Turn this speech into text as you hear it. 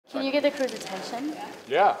Can you get the crew's attention?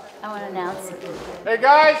 Yeah. I want to announce. Hey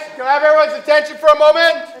guys, can I have everyone's attention for a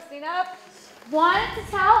moment? Listening up. Wanted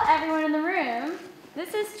to tell everyone in the room,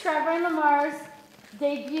 this is Trevor and Lamar's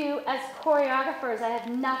debut as choreographers. I have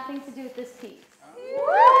nothing to do with this piece.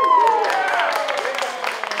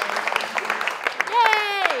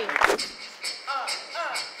 Yay!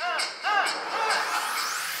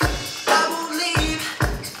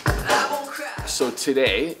 So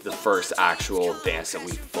today, the first actual dance that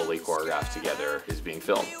we fully choreographed together is being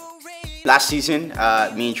filmed. Last season,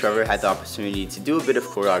 me and Trevor had the opportunity to do a bit of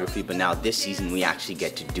choreography, but now this season we actually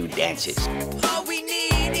get to do dances. All we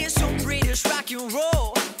need is some British rock and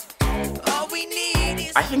roll. All we need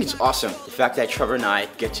is I think it's awesome. The fact that Trevor and I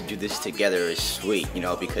get to do this together is sweet, you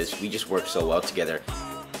know, because we just work so well together.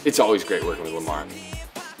 It's always great working with Lamar.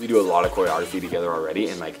 We do a lot of choreography together already,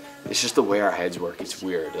 and like, it's just the way our heads work. It's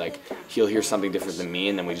weird. Like, he'll hear something different than me,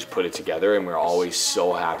 and then we just put it together, and we're always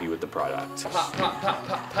so happy with the product. Pop, pop, pop,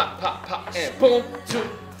 pop, pop, pop, pop, and boom, 2,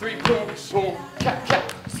 3, boom, boom, cap,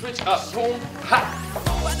 cap, switch up, boom,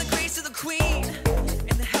 hop. by the grace of the Queen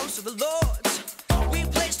in the house of the Lord. We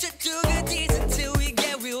pledge to do good deeds until we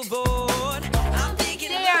get real bored. I'm thinking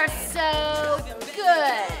They are so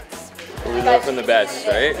good. We know from the best,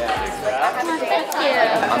 right? Thank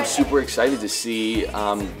you. I'm super excited to see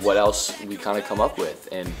what else we kind of come up with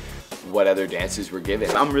and what other dances we're given.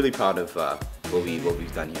 I'm really proud of what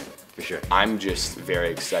we've done here, for sure. I'm just very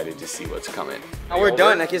excited to see what's coming. Oh, we're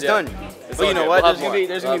done, like it's done. But you know what,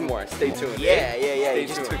 there's gonna be more. Stay tuned. Yeah, you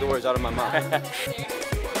just took the words out of my mouth.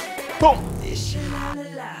 Boom!